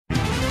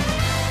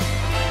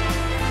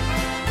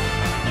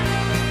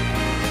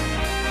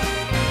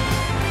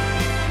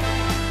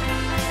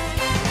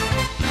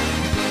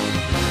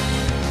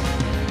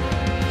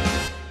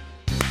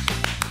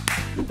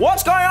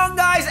What's going on,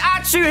 guys?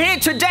 Atsu here.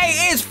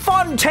 Today is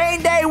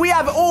Fontaine Day. We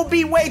have all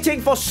been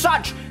waiting for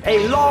such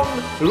a long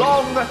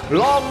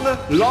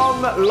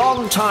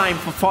time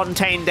for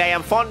Fontaine Day.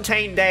 And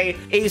Fontaine Day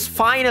is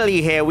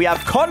finally here. We have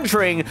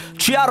Conjuring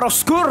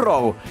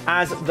Chiaroscuro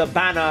as the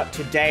banner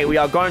today. We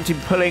are going to be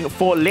pulling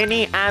for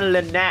Lyney and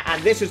Lynette.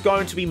 And this is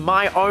going to be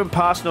my own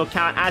personal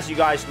account. As you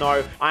guys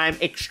know, I am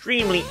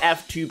extremely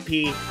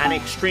F2P and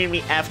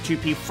extremely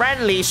F2P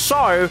friendly.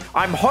 So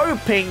I'm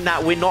hoping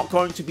that we're not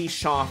going to be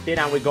shafted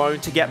and we're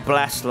going to get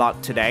blessed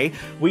luck today.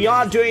 We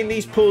are doing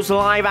these pulls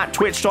live at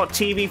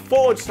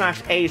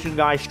twitch.tv/Asian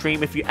Guy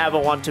Stream if you ever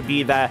want to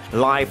be there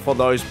live for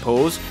those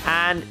pulls.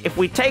 And if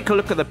we take a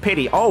look at the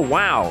pity, oh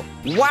wow,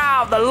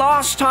 the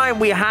last time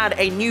we had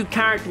a new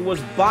character was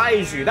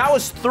Baiju. That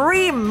was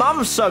 3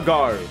 months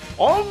ago.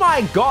 Oh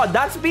my god,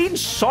 that's been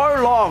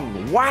so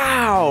long.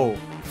 Wow,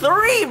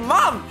 3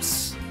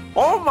 months.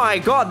 Oh my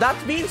god,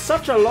 that's been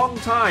such a long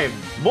time.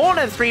 More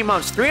than 3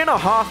 months,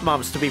 3.5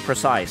 months to be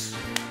precise.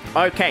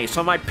 Okay,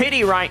 so my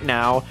pity right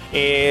now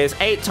is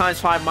 8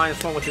 times 5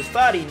 minus 1, which is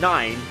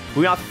 39.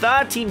 We are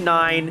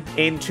 39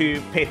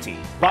 into pity.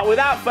 But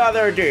without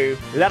further ado,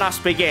 let us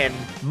begin.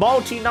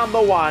 Multi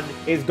number 1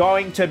 is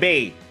going to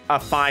be a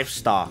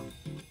 5-star.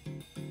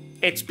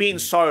 It's been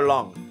so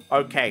long.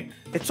 Okay,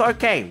 it's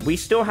okay. We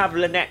still have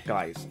Lynette,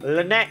 guys.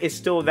 Lynette is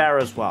still there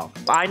as well.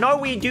 I know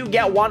we do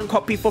get 1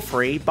 copy for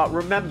free, but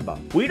remember,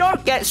 we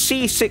don't get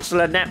C6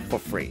 Lynette for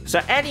free. So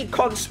any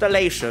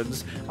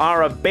constellations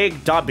are a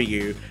big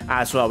W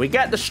as well. We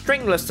get the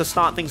stringless to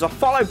start things off,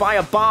 followed by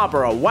a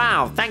Barbara.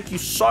 Wow, thank you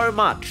so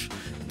much.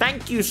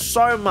 Thank you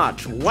so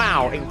much.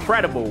 Wow,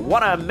 incredible.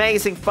 What an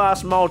amazing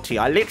first multi.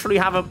 I literally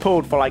haven't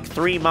pulled for like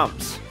 3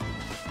 months.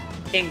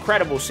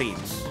 Incredible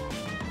scenes.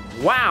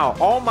 Wow,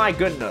 oh my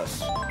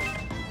goodness.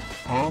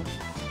 Huh?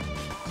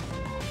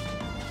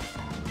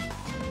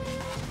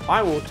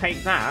 I will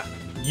take that.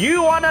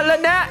 You want a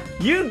Lynette?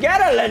 You get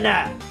a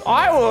Lynette.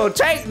 I will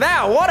take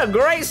that. What a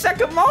great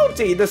second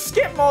multi. The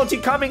skip multi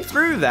coming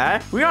through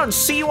there. We're on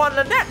C1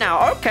 Lynette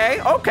now.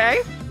 Okay,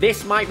 okay.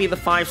 This might be the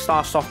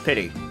 5-star soft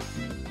pity.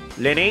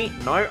 Lyney?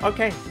 No?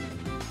 Okay.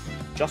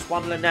 Just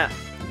one Lynette.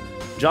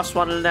 Just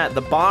one Lynette.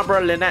 The Barbara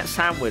Lynette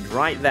sandwich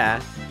right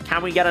there.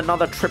 Can we get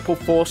another triple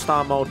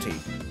 4-star multi?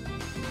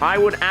 I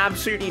would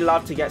absolutely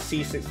love to get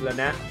C6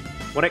 Lynette.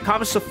 When it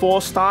comes to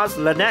 4 stars,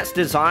 Lynette's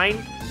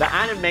design, the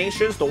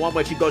animations, the one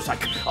where she goes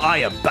like, I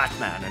am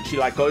Batman, and she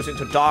like goes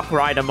into Dark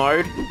Rider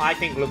mode, I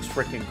think looks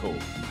freaking cool.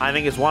 I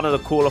think it's one of the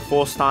cooler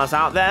 4 stars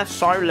out there.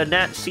 So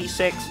Lynette,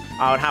 C6,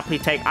 I would happily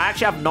take. I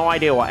actually have no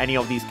idea what any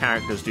of these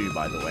characters do,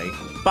 by the way.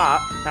 But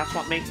that's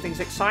what makes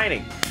things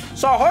exciting.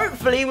 So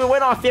hopefully we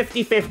win our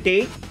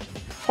 50-50.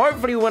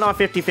 Hopefully we win our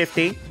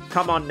 50-50.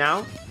 Come on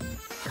now.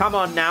 Come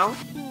on now.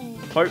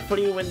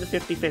 Hopefully you win the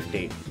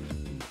 50-50.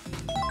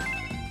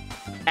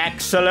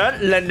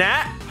 Excellent.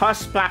 Lynette. Her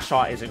splash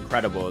art is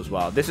incredible as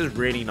well. This is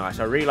really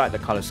nice. I really like the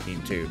color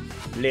scheme too.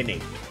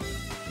 Lyney.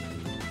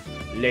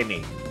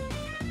 Lyney.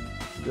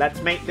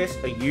 Let's make this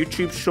a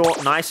YouTube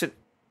short. Nice and...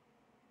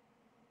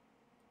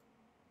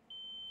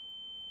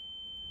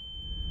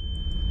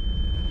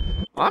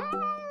 I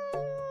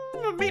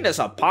mean, it's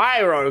a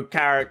pyro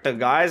character,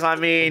 guys. I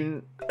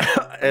mean...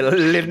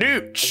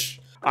 Linooch.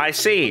 I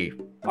see.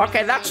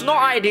 Okay, that's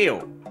not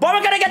ideal. But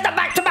we're gonna get the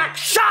back-to-back.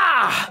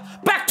 Shah!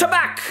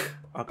 Back-to-back!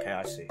 Okay,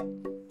 I see.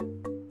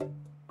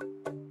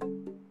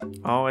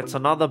 Oh, it's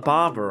another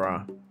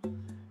Barbara.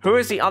 Who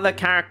is the other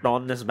character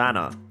on this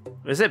banner?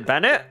 Is it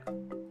Bennett?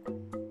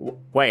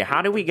 Wait,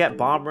 how do we get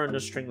Barbara and the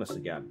stringless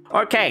again?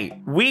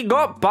 Okay, we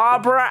got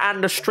Barbara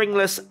and the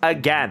stringless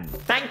again.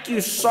 Thank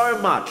you so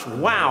much.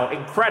 Wow,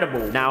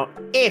 incredible. Now,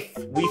 if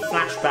we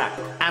flash back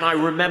and I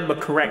remember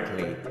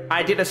correctly,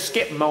 I did a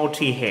skip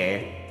multi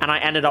here and I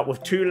ended up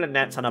with 2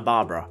 Lynettes and a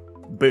Barbara.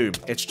 Boom.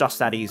 It's just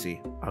that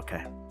easy.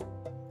 Okay.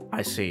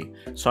 I see.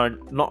 So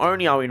not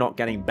only are we not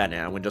getting Bennett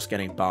and we're just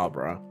getting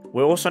Barbara,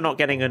 we're also not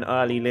getting an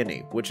early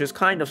Lyney, which is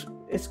kind of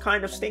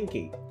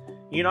stinky.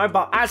 You know,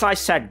 but as I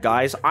said,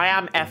 guys, I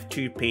am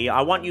F2P.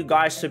 I want you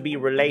guys to be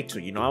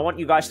relatable, you know? I want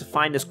you guys to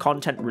find this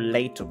content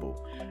relatable.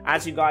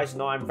 As you guys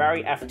know, I'm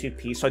very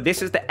F2P, so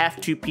this is the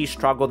F2P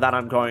struggle that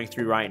I'm going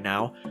through right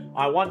now.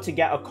 I want to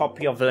get a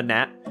copy of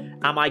Lynette.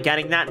 Am I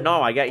getting that?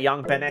 No, I get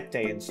young Bennett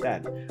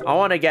instead. I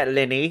want to get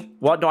Lyney.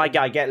 What do I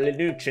get? I get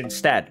Linooch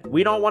instead.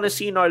 We don't want to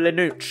see no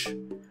Linooch.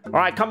 All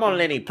right, come on,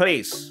 Lyney,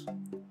 please.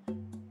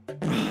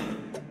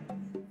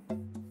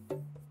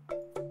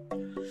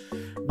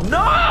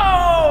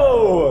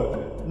 No!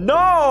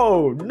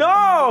 No!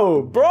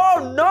 No!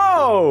 Bro,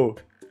 no!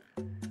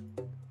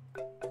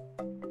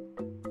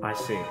 I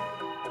see.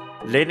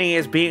 Lyney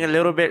is being a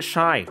little bit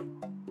shy.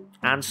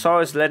 And so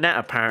is Lynette,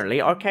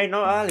 apparently. Okay,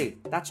 no early.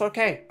 That's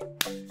okay.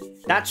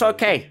 That's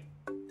okay.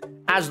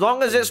 As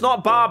long as it's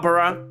not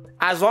Barbara,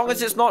 as long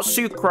as it's not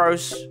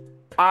Sucrose,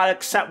 I'll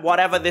accept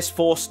whatever this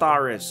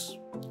 4-star is.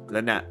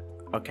 Lynette.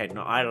 Okay,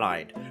 no, I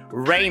lied.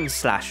 Rain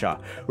Slasher.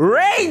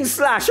 Rain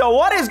Slasher!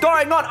 What is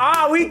going on?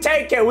 Ah, we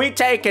take it. We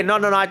take it. No,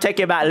 no, no, I take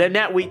it back.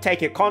 Lynette, we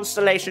take it.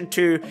 Constellation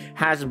 2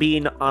 has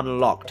been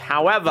unlocked.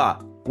 However,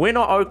 We're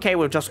not okay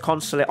with just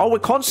Constellation. Oh, we're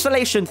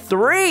Constellation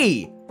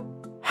 3.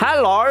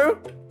 Hello.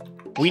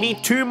 We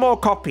need 2 more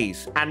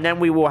copies, and then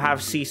we will have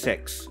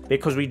C6.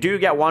 Because we do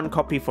get 1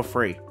 copy for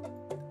free.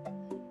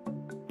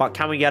 But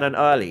can we get an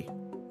early?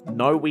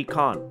 No, we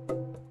can't.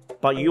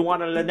 But you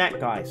want a Lynette,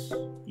 guys.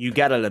 You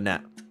get a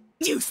Lynette.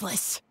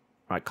 Useless.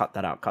 Alright, cut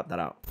that out, cut that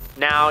out.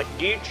 Now,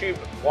 YouTube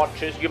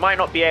watchers, you might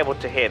not be able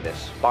to hear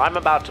this, but I'm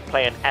about to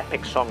play an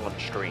epic song on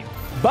stream.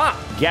 But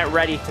get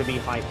ready to be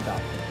hyped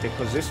up,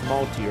 because this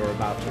multi you're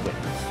about to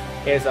witness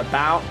is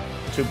about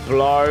to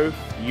blow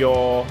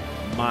your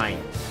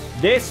minds.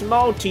 This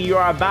multi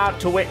you're about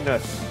to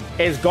witness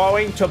is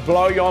going to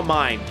blow your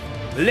mind.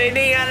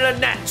 Lyney and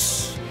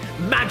Lynette's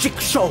magic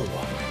show.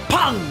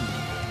 Pung!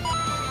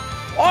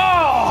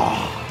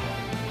 Oh!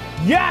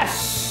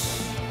 Yes!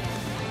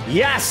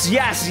 Yes,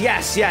 yes,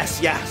 yes, yes,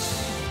 yes.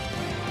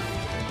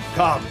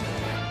 Come.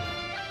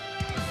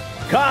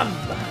 Come.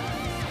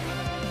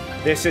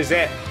 This is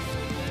it.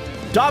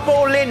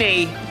 Double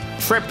Lyney,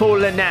 triple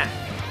Lynette.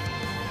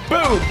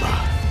 Boom.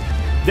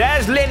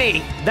 There's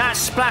Lyney. That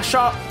splash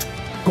art.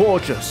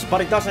 Gorgeous,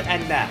 but it doesn't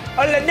end there.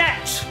 A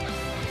Lynette.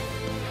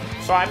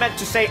 Sorry, I meant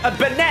to say a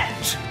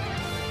Bennett.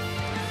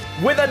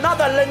 With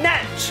another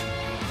Lynette.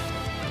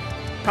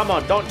 Come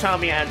on, don't tell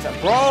me answer.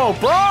 Bro,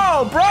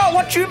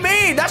 what you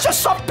mean? That's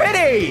just soft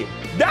pity.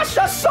 That's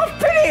just soft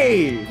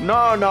pity.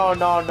 No.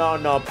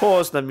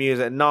 Pause the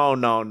music.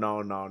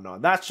 No.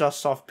 That's just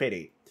soft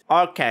pity.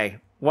 Okay,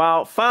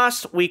 well,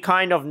 first we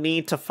kind of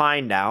need to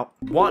find out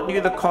what do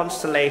the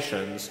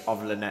constellations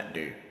of Lynette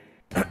do.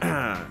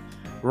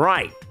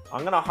 Right,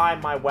 I'm gonna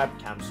hide my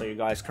webcam so you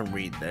guys can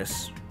read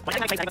this.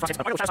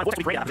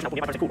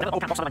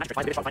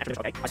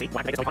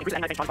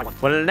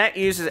 When Lynette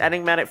uses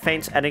Enigmatic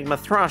Feint's Enigma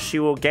Thrust, she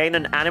will gain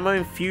an Animo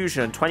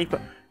Infusion 20%.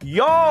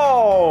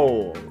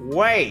 Yo!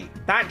 Wait,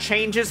 that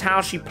changes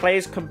how she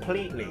plays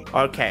completely.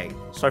 Okay,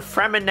 so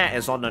Freminette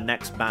is on the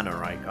next banner,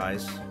 right,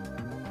 guys?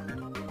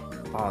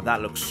 Oh,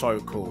 that looks so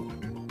cool.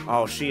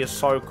 Oh, she is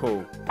so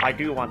cool. I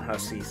do want her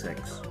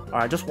C6.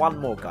 Alright, just one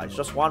more, guys.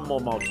 Just one more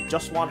multi.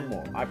 Just one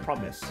more. I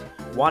promise.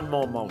 One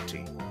more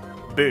multi.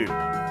 Boom.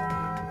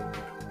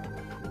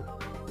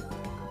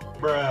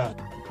 Bruh.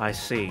 I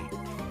see.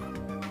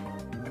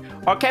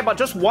 Okay, but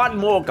just one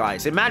more,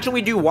 guys. Imagine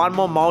we do one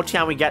more multi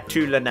and we get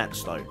 2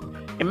 Lynettes, though.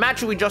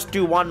 Imagine we just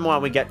do one more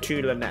and we get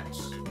 2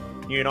 Lynettes.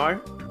 You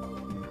know?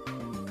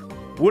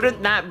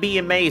 Wouldn't that be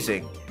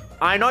amazing?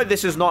 I know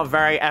this is not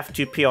very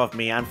F2P of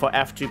me, and for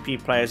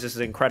F2P players, this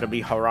is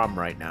incredibly haram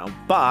right now,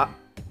 but...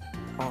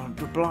 Oh,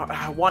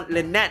 I want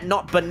Lynette,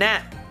 not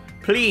Bennett.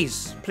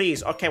 Please,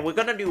 please. Okay, we're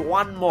gonna do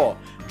one more.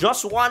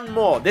 Just one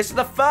more. This is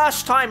the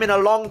first time in a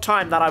long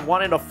time that I've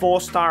wanted a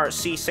 4-star at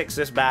C6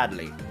 this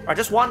badly. Alright,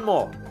 just one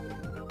more.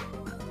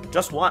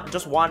 Just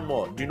one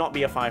more. Do not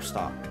be a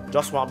 5-star.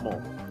 Just one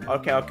more.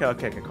 Okay.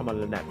 Come on,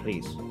 Lynette,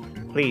 please.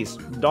 Please,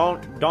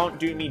 don't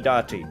do me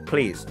dirty.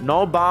 Please.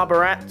 No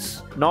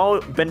Barbarettes, no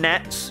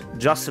Bennettes,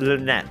 just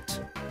Lynette.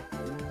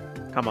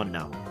 Come on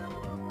now.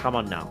 Come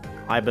on now.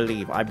 I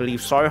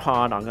believe so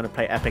hard. I'm gonna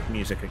play epic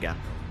music again.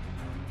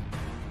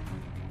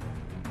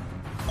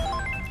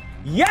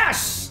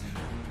 Yes!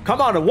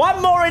 Come on,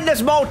 one more in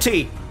this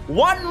multi.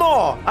 One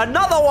more.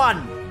 Another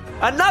one.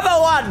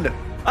 Another one.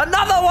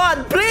 Another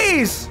one,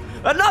 please.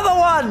 Another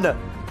one.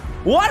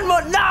 One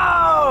more.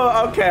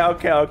 No! Okay.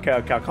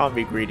 I can't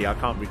be greedy. All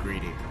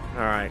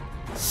right.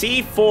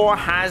 C4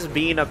 has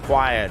been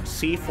acquired.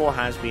 C4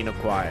 has been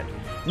acquired.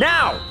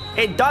 Now,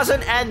 it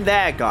doesn't end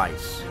there,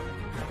 guys.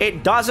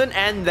 It doesn't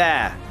end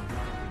there.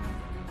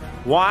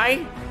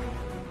 Why?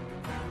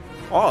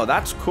 Oh,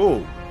 that's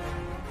cool.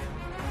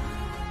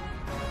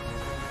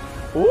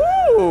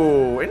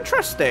 Ooh,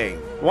 interesting.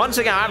 Once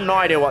again, I have no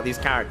idea what these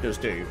characters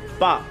do.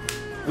 But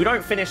we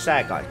don't finish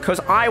there, guys. Because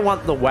I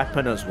want the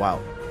weapon as well.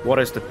 What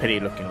is the pity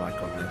looking like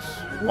on this?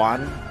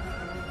 1,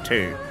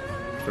 2,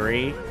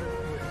 3,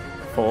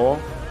 4.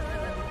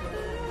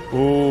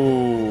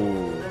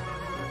 Ooh.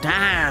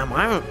 Damn,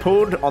 I haven't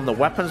pulled on the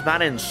weapons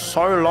banner in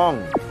so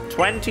long.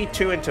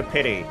 22 into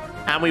pity.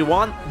 And we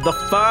want the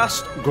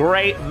first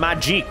great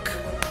magic.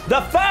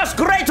 The first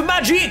great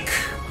magic!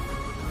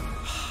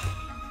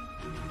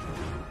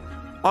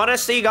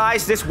 Honestly,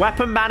 guys, this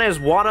weapon banner is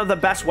one of the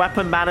best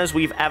weapon banners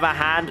we've ever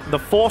had. The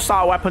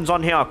 4-star weapons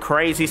on here are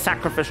crazy.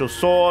 Sacrificial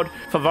Sword,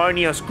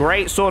 Favonius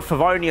Greatsword,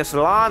 Favonius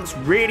Lance.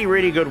 Really,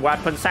 really good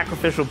weapon.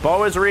 Sacrificial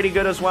Bow is really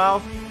good as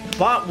well.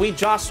 But we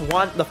just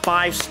want the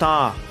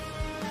 5-star.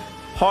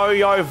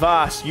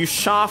 Hoyoverse, you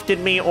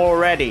shafted me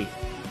already.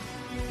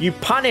 You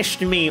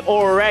punished me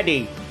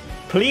already.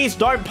 Please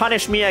don't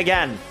punish me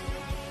again.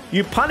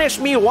 You punished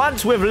me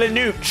once with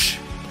Linuch.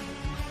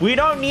 We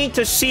don't need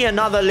to see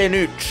another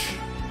Linuch.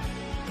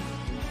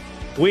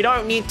 We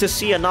don't need to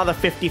see another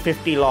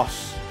 50-50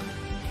 loss.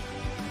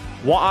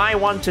 What I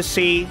want to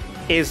see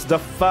is the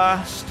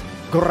first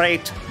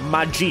great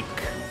magic.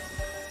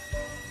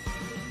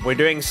 We're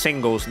doing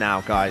singles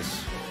now,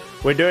 guys.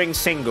 We're doing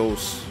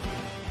singles.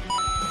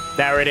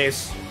 There it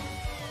is.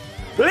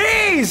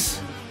 Please!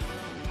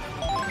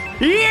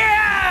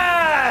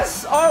 Yes!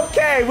 Yes!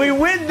 Okay, we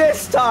win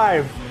this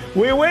time.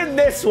 We win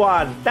this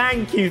one.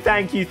 Thank you,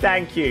 thank you,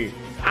 thank you.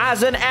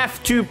 As an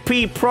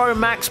F2P Pro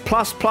Max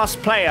Plus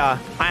player,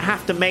 I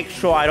have to make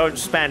sure I don't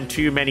spend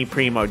too many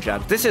Primo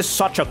Gems. This is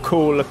such a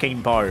cool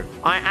looking bow.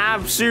 I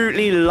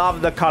absolutely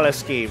love the color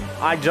scheme.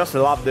 I just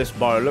love this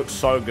bow. It looks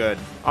so good.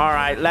 All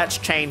right, let's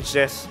change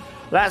this.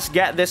 Let's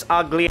get this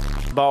ugly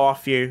bow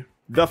off you.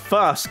 The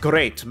first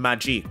great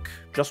magic.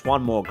 Just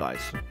one more,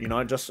 guys. You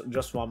know,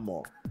 just one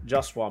more.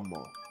 Just one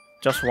more.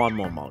 Just one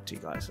more multi,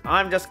 guys.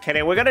 I'm just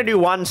kidding. We're going to do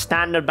one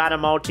standard banner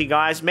multi,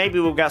 guys. Maybe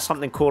we'll get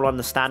something cool on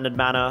the standard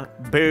banner.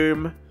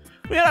 Boom.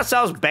 We got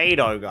ourselves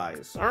Beidou,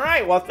 guys. All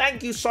right. Well,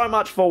 thank you so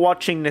much for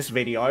watching this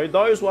video.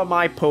 Those were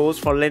my pulls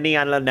for Lyney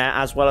and Lynette,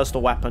 as well as the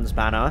weapons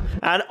banner.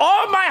 And,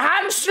 oh, my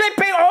hand's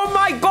slipping. Oh,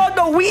 my God,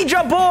 the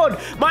Ouija board.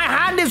 My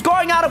hand is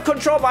going out of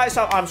control by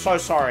itself. I'm so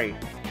sorry.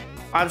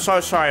 I'm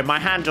so sorry. My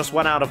hand just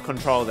went out of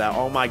control there.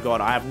 Oh, my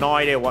God. I have no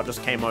idea what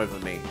just came over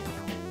me.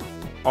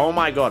 Oh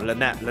my God,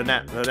 Lynette. No!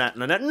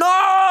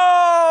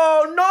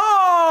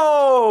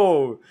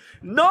 No!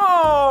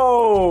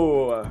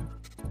 No!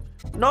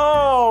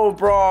 No,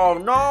 bro.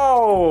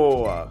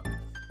 No!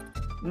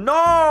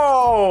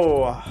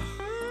 No!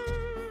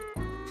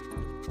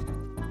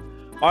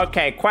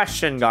 Okay,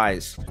 question,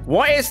 guys.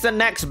 What is the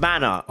next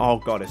banner? Oh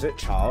God, is it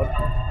Child?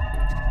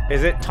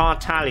 Is it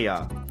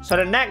Tartaglia? So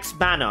the next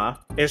banner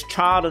is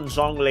Child and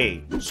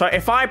Zhongli. So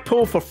if I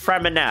pull for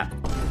Freminette,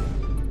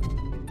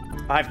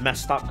 I've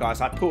messed up, guys.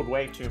 I pulled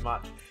way too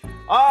much.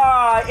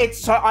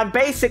 So I'm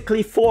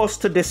basically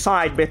forced to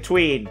decide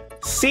between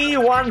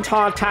C1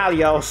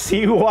 Tartaglia or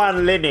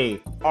C1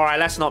 Lyney. All right,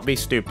 let's not be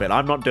stupid.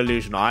 I'm not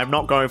delusional. I'm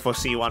not going for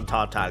C1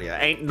 Tartaglia.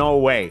 Ain't no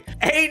way.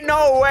 Ain't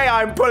no way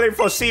I'm pulling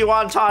for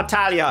C1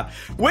 Tartaglia.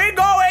 We're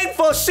going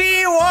for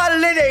C1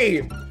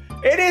 Lyney.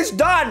 It is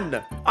done.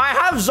 I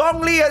have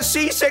Zhongli at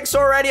C6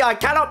 already. I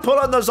cannot pull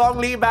on the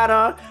Zhongli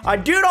banner. I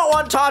do not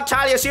want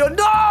Tartaglia C1.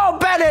 No,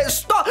 Bennett,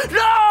 stop.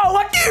 No,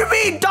 what do you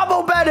mean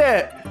double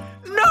Bennett?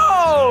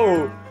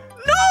 No,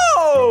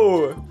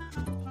 no,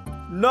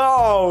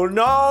 no,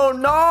 no,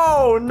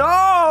 no,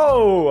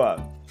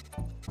 no.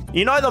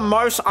 You know, the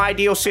most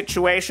ideal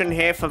situation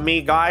here for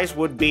me, guys,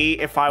 would be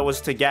if I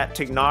was to get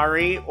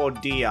Tignari or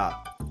Dia.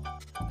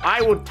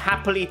 I would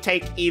happily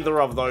take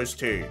either of those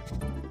two.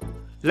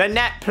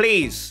 Lynette,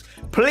 please.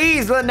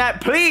 Please,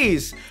 Lynette,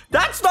 please.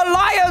 That's the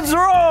lion's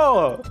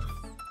roar.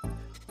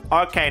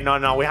 Okay,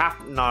 no, we have...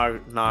 No.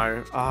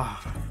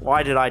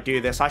 Why did I do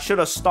this? I should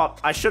have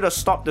stopped. I should have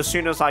stopped as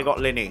soon as I got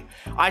Lyney.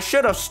 I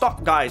should have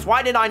stopped, guys.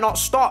 Why did I not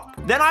stop?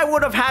 Then I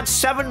would have had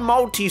 7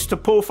 multis to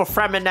pull for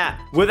Freminette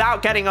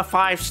without getting a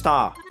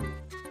 5-star.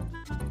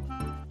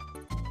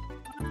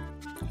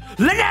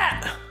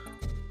 Lynette!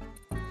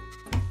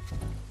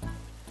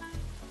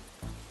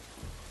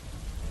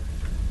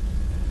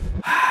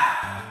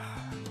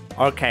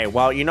 Okay,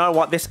 well, you know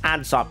what? This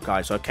adds up,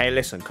 guys, okay?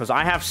 Listen, because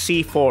I have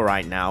C4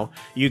 right now.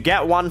 You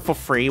get one for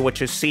free,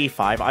 which is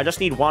C5. I just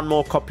need one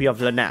more copy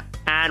of Lynette.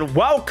 And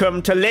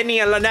welcome to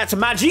Lyney and Lynette's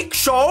Magic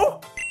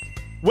Show,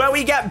 where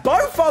we get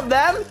both of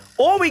them,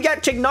 or we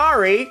get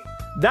Tignari.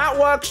 That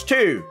works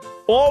too.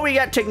 Or we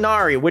get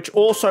Tignari, which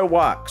also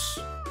works.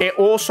 It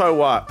also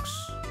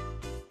works.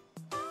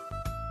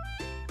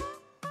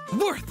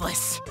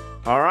 Worthless.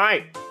 All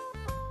right.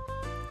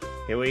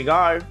 Here we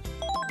go.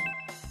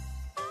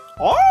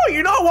 Oh,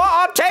 you know what?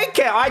 I'll take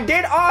it. I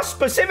did ask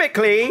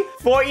specifically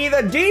for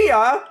either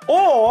Dia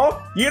or...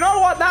 You know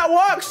what? That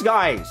works,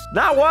 guys.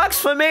 That works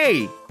for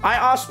me. I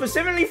asked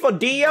specifically for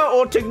Dia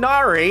or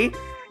Tignari.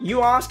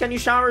 You ask and you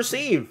shall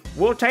receive.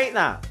 We'll take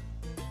that.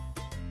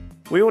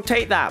 We will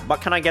take that. But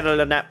can I get a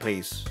Lynette,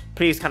 please?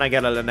 Please, can I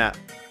get a Lynette?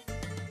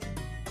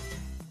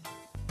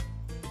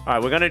 All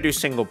right, we're going to do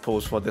single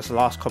pulls for this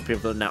last copy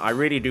of Lynette. I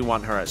really do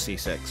want her at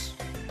C6.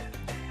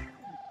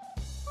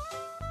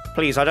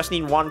 Please, I just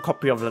need one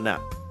copy of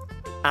Lynette.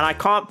 And I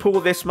can't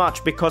pull this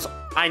much because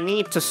I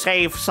need to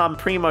save some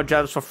Primo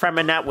Gems for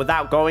Freminette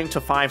without going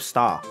to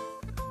 5-star.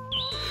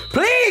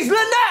 Please,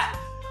 Lynette!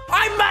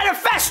 I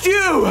manifest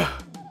you!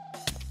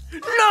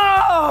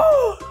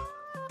 No!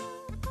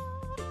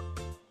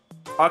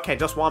 Okay,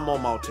 just one more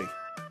multi.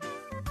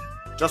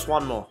 Just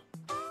one more.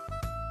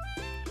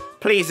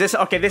 Please, this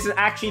is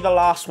actually the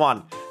last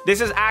one.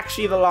 This is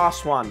actually the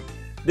last one.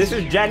 This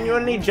is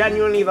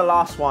genuinely the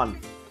last one.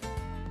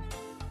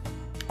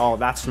 Oh,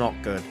 that's not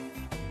good.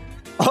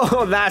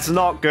 Oh, that's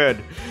not good.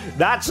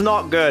 That's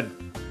not good.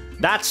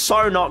 That's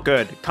so not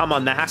good. Come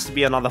on, there has to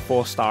be another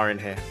 4-star in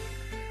here.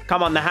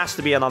 Come on, there has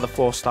to be another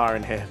 4-star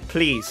in here.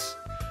 Please.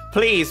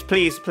 Please,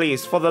 please,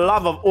 please. For the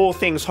love of all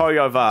things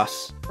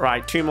Hoyoverse.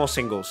 Right, 2 more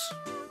singles.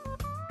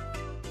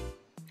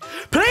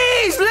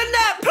 Please,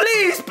 Lynette,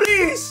 please,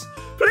 please,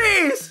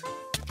 please.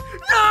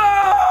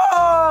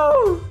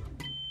 No!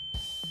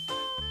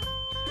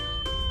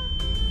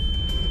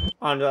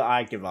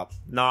 I give up.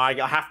 No, I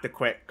have to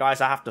quit. Guys,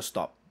 I have to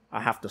stop.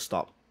 I have to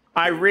stop.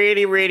 I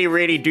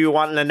really do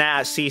want Lynette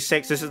at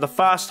C6. This is the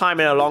first time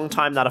in a long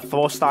time that a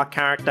 4-star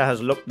character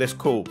has looked this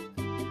cool.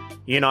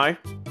 You know?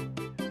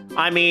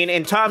 I mean,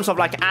 in terms of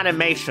like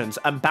animations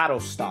and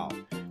battle style.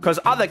 Because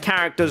other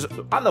characters,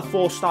 other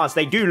 4 stars,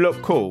 they do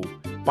look cool.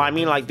 But I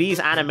mean, like, these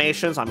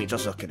animations, I mean,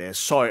 just look at it. It's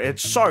so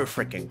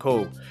freaking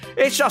cool.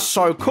 It's just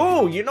so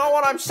cool. You know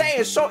what I'm saying?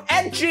 It's so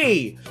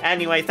edgy.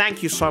 Anyway,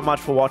 thank you so much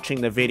for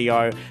watching the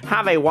video.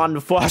 Have a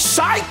wonderful...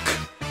 Psych!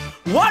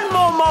 One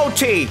more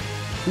multi!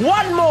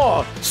 One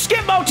more!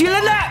 Skip multi,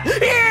 Lynette!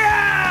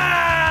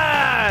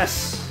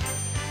 Yes!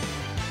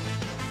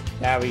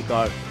 There we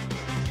go.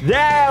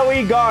 There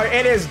we go.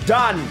 It is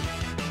done.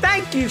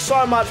 Thank you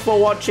so much for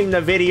watching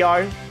the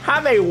video.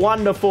 Have a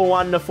wonderful,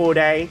 wonderful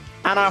day.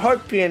 And I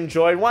hope you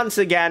enjoyed. Once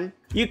again,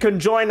 you can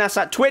join us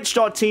at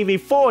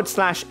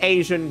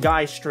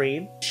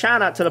twitch.tv/AsianGuyStream.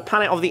 Shout out to the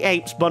Planet of the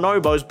Apes,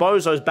 bonobos,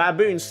 bozos,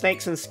 baboons,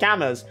 snakes, and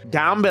scammers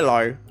down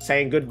below,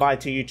 saying goodbye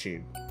to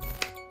YouTube.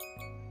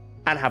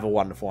 And have a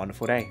wonderful,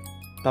 wonderful day.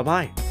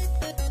 Bye-bye.